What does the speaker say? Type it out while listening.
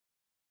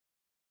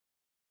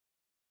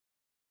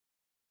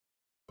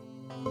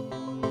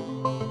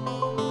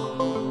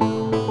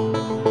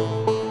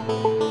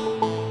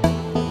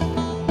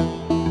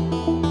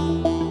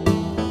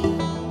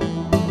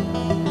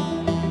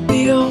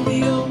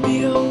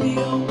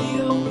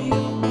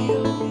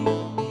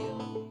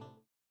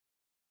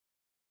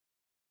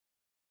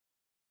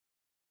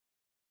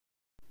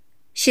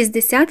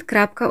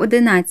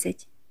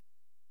60.11.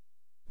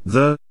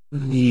 The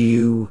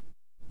new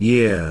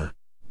year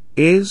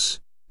is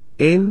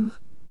in.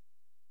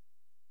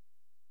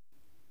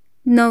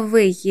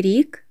 Новий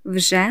рік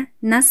вже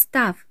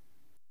настав.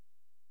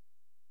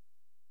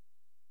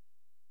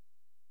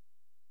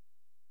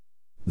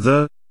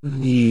 The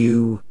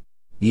new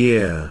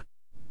year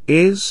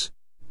is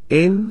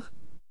in.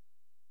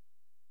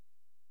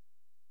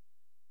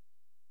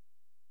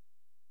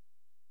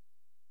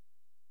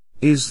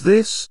 Is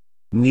this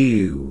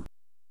new?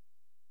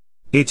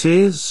 It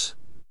is.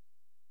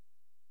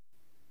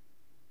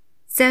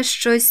 Це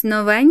щось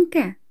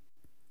новеньке?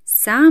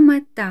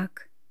 Саме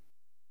так.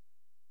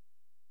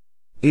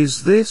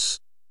 Is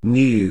this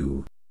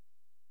new?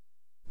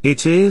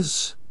 It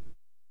is.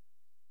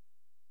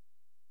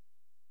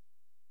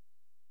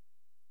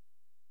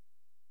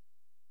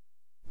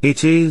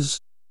 It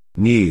is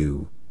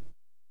new.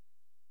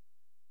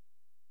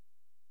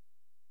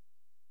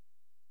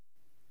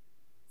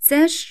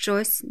 Це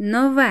щось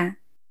нове.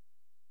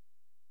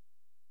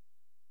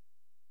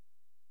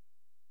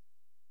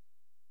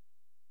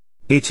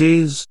 It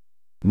is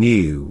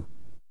new.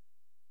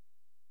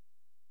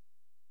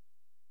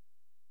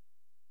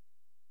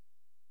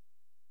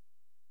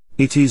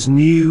 It is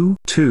new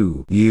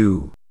to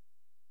you.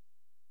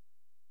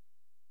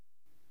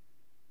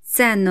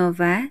 Це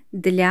нове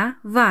для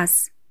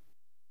вас.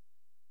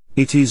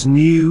 It is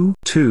new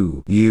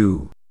to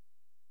you.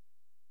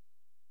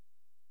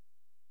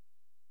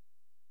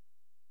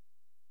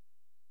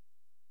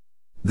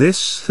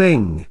 This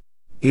thing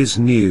is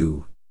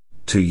new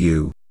to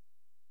you.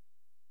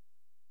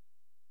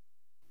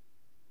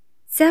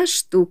 Ця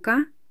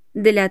штука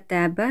для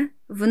тебе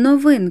в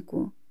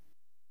новинку.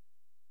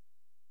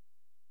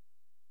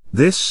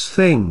 This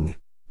thing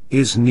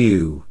is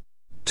new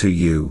to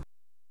you.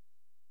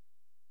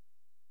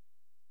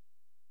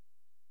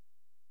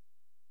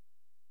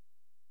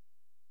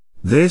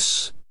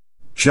 This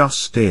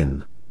just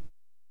in.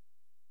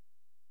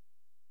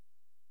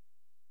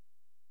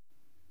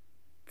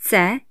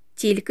 Це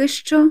тільки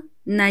що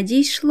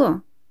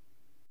надійшло.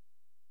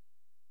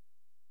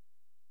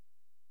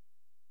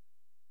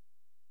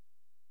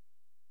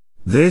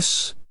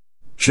 This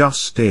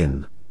just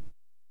in.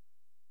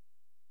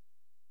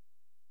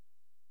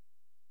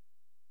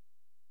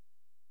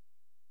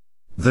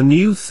 The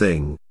new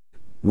thing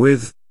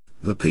with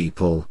the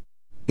people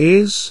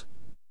is.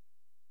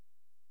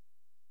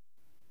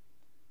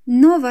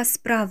 Нова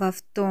справа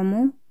в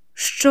тому,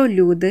 що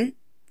люди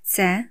 –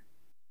 це.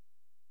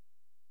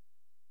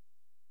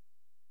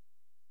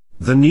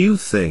 The new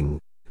thing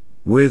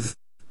with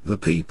the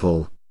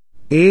people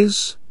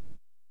is.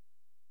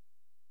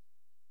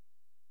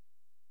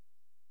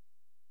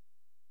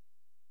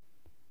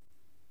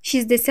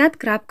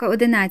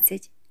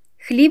 $60.11.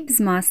 Хліб з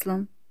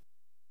маслом.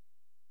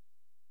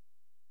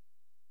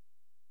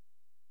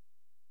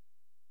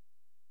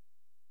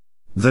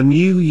 The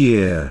new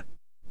year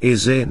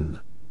is in.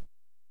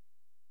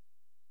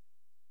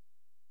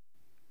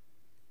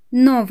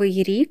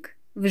 Новий рік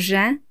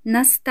вже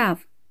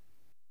настав.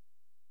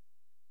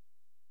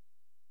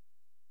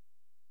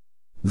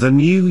 The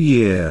new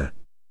year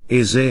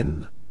is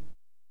in.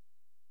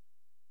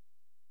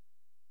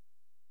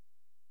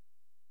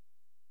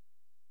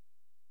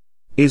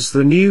 Is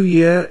the new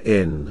year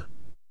in?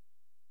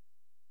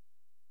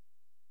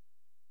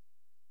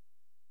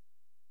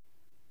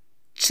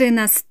 Чи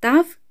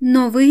настав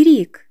новий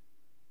рік?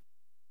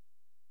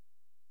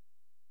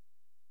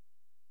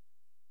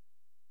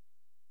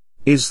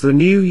 Is the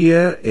new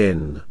year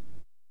in?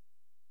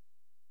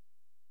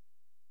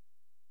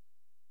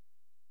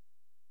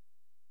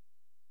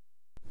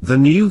 The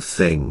new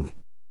thing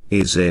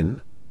is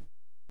in.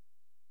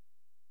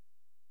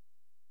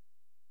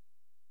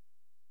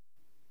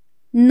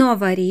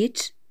 Нова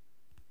річ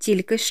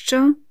тільки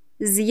що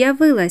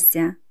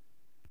з'явилася.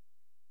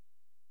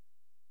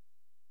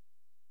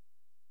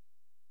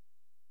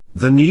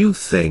 The new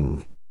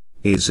thing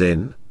is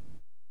in.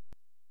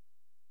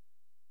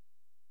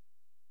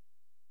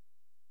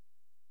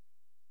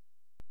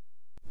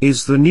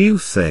 Is the new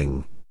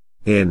thing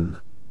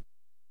in?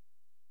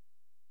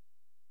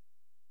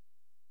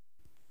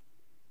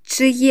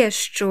 Чи є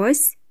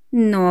щось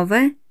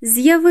нове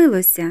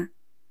з'явилося?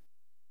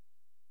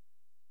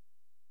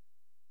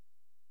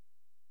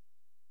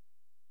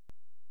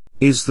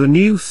 Is the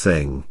new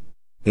thing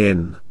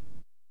in?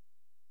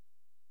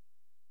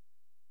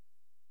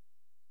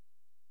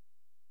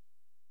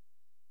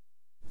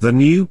 The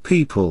new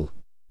people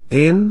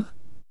in?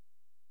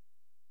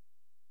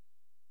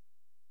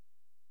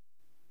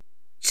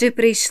 Чи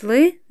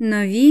прийшли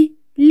нові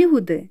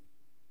люди?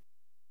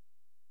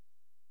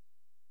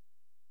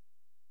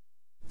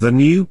 The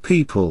new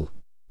people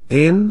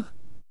in?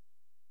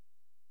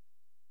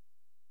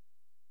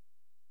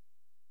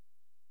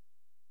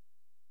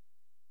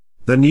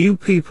 The new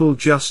people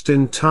just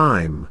in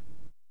time.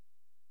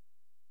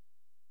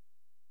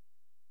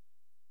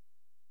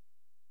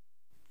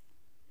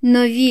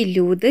 Нові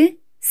люди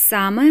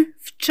саме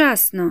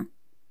вчасно.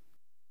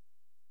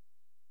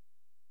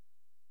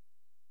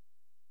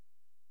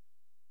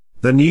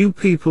 the new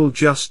people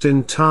just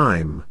in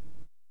time.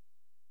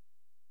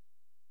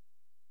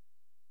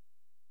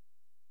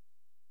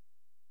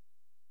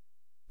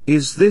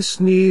 Is this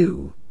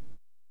new?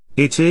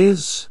 It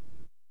is.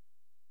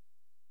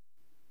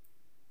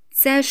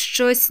 Це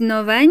щось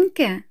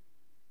новеньке?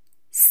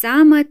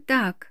 Саме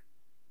так.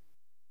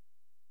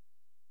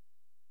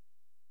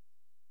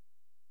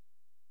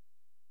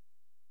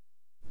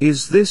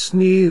 Is this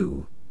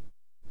new?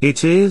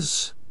 It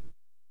is.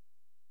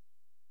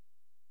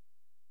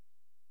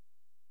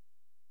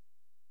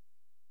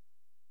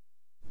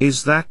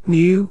 Is that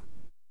new?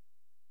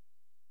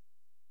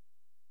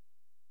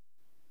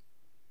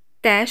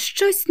 Те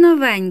щось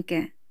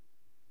новеньке?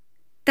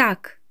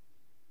 Так.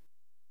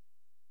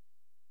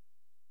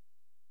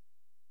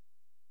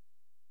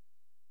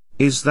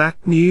 Is that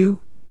new?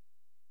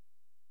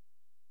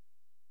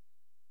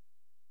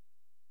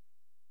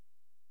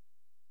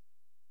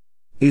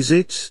 Is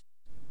it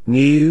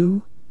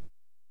new?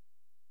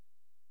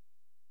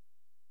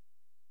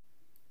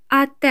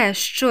 А те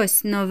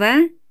щось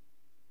нове?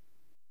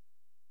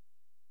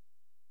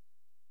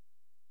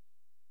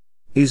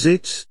 Is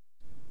it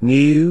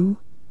new?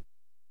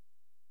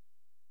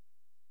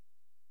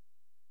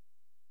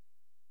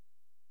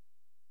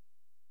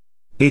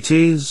 It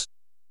is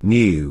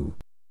new.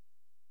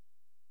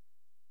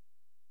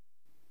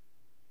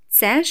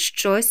 Це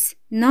щось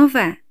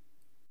нове.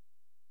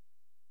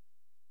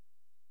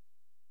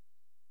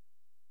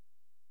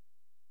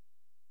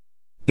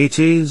 It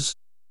is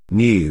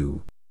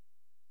new.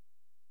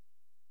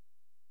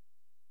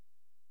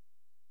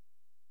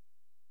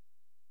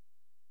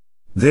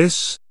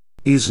 This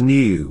is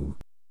new.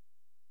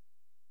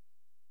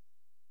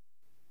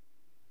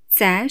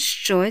 Це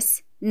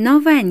щось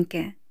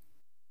новеньке.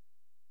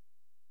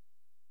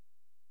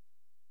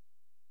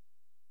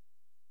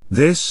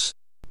 This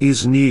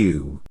is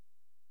new.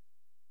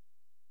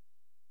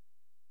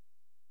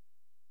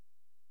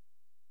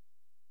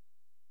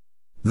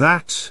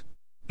 That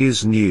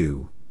is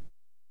new.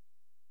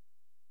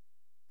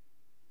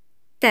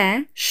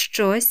 Те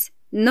щось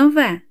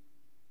нове.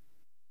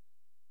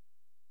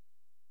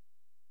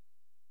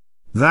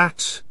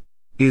 That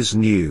is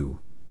new.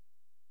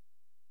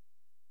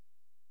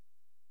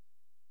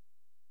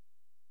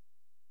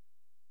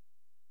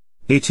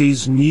 It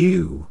is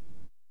new.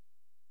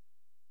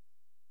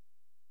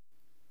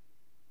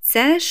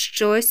 Це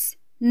щось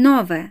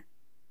нове.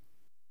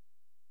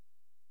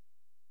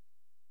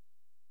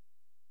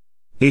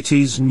 It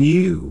is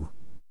new.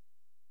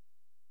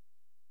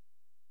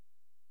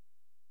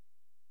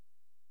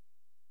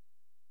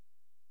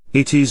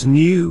 It is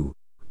new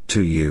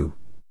to you.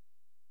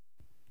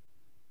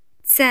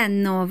 Це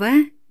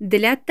нове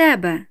для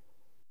тебе.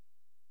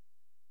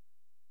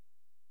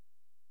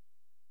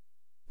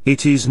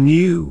 It is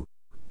new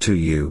to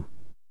you.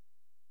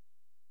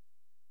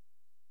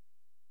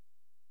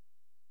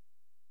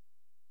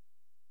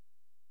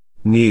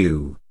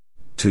 New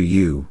to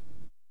you.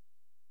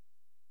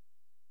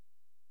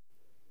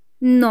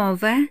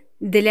 Нове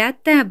для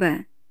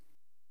тебе.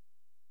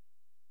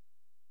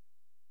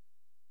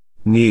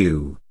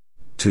 New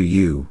to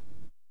you.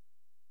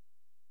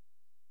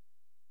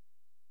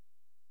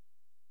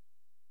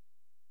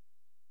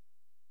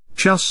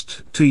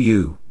 Just to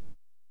you.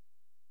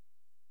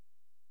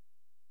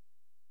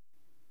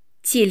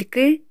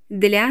 Тільки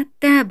для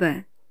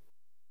тебе.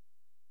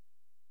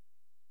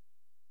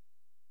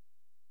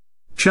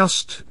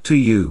 Just to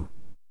you.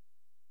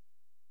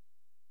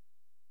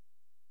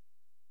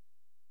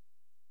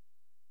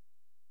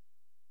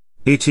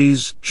 It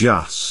is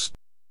just.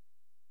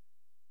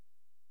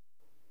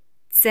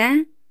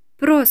 Це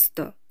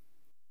просто.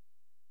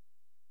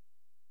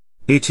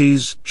 It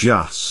is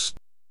just.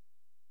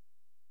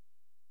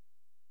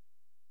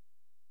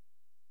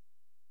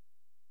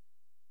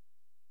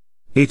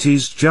 It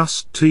is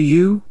just to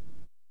you.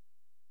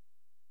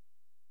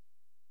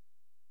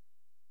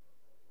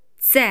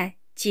 Це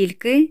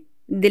тільки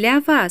для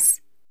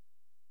вас.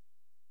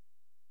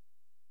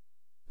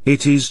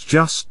 It is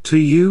just to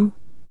you.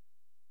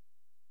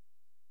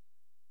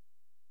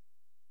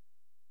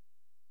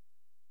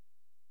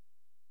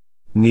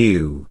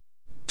 New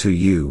to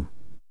you.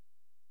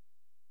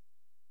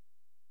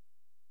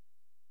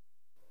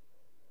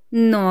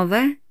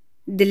 Нове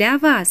для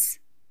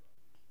вас.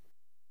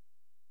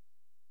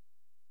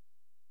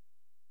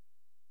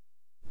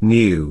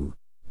 New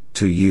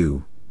to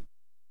you.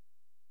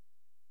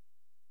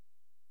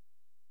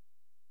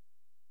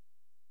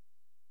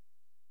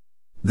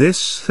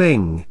 This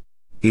thing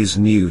is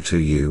new to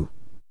you.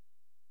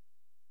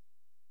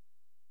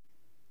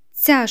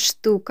 Ця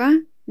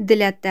штука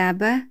для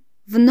тебе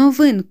в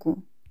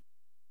новинку.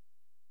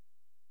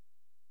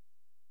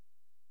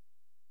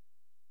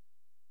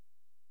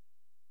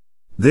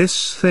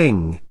 This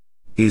thing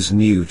is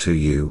new to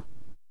you.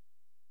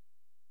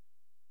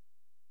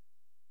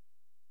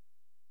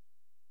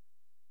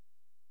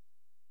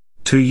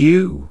 To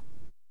you.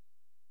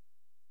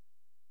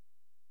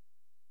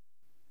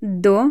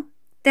 До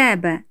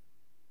тебе.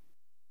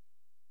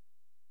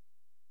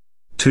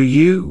 To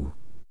you.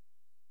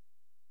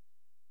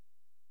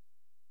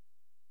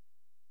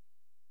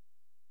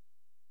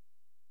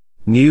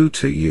 new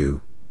to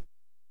you.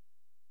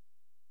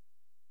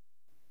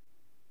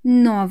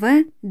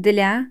 Нове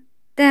для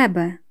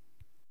тебе.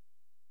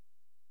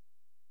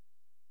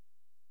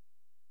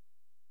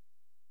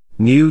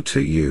 New to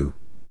you.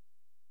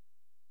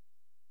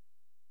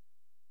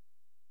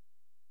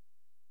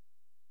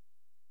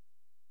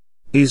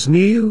 Is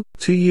new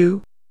to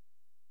you.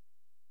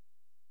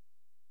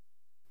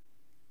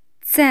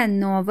 Це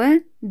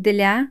нове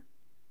для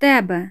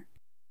тебе.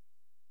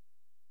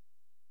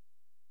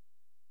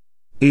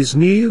 Is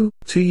new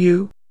to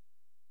you.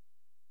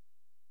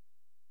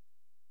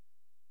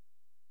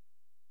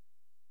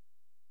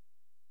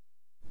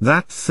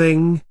 That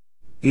thing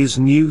is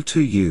new to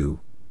you.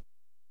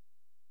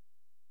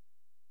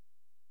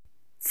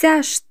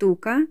 Ця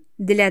штука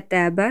для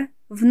тебе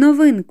в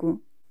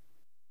новинку.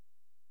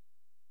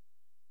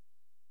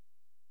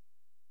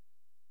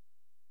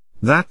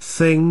 That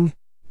thing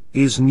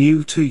is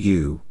new to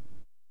you.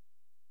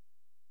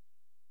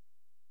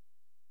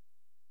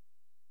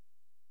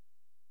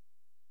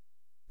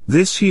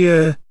 This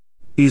year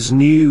is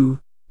new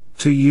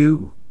to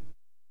you.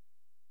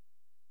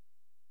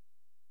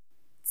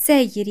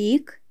 Цей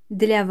рік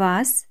для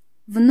вас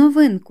в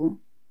новинку.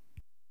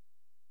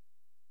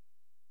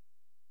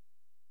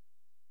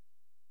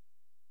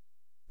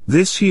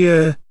 This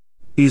year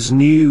is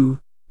new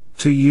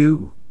to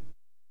you.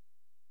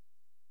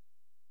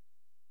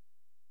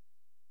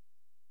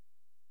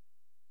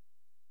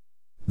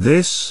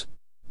 This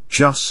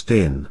just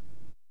in.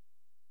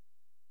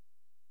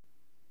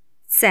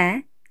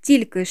 Це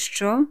тільки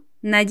що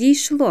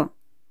надійшло.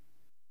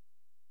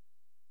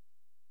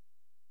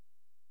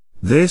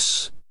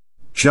 This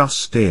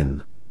just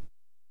in.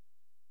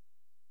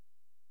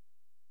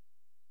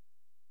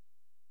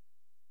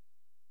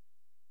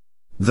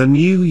 The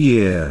new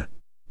year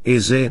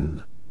is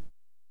in.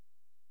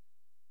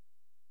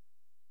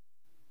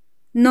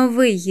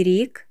 Новий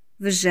рік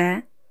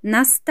вже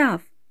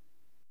настав.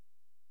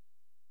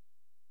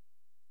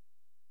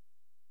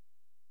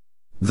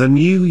 The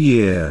new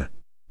year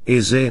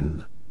is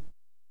in.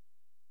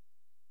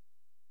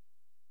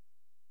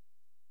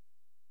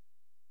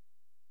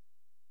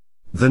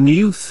 The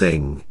new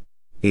thing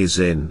is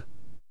in.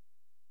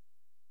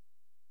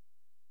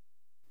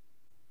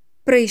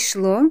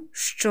 Прийшло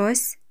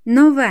щось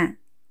нове.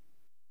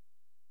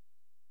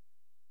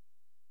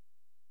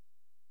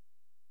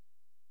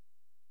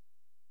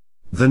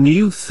 The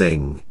new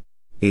thing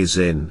is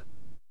in.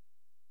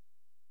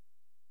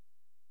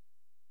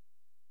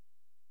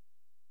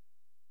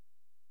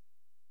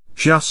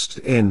 Just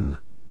in.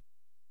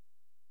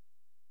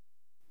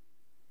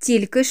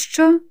 Тільки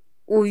що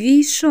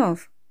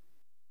увійшов.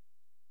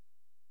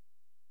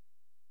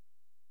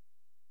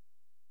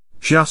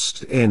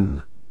 Just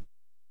in.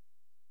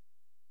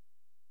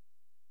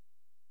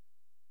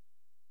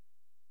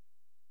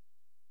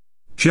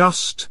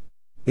 Just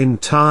in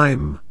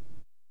time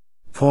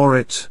for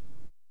it.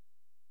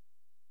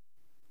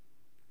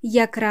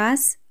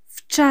 Якраз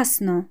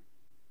вчасно.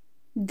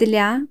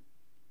 Для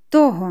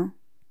того.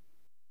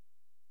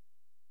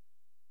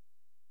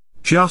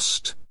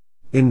 Just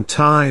in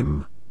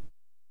time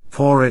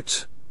for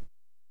it.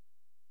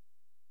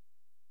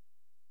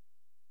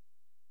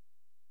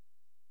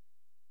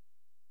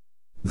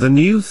 The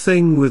new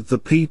thing with the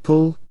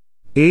people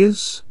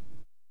is.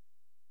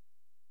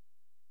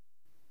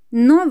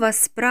 Нова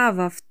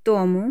справа в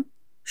тому,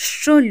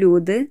 що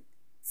люди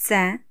 –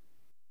 це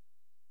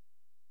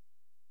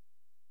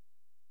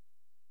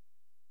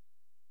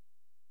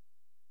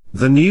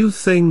The new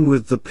thing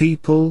with the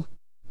people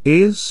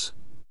is.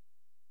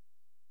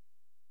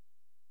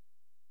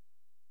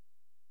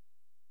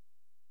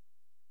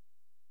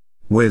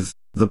 With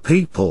the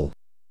people.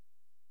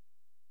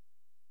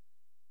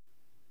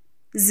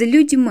 з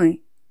людьми.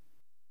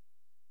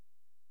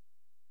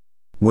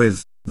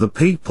 With the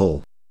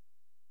people.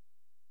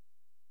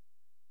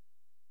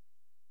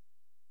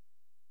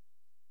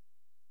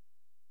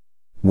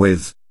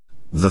 With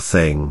the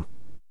thing.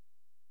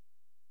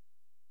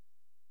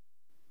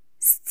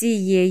 З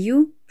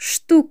цією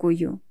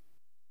штукою.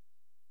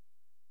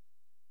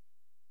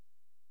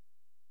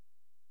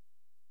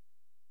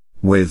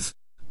 With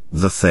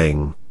the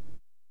thing.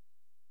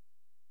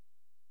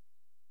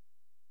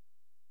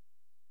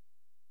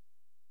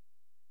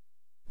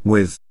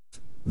 With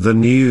the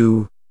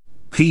new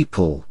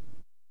people.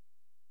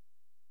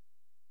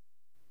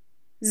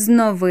 З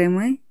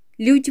новими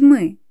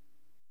людьми.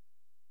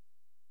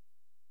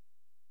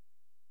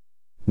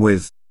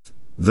 With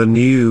the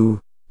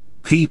new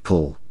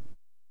people.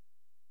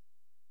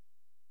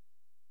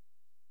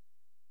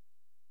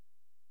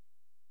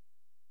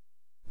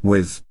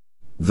 With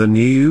the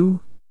new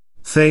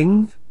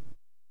thing.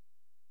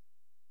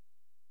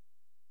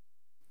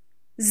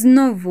 З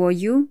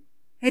новою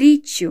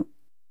річчю.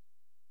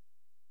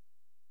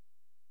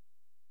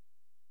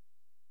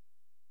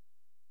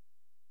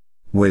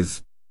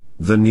 With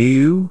the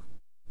new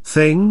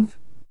thing.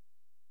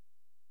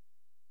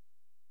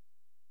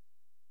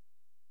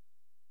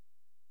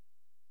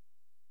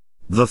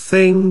 The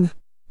thing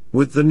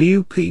with the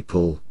new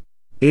people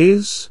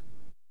is.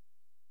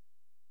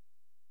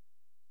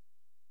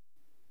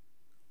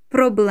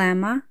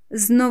 Проблема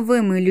з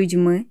новими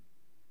людьми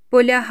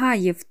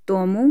полягає в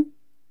тому,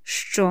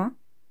 що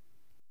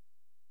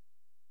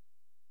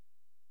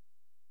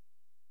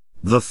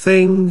The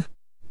thing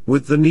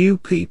with the new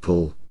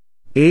people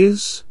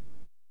is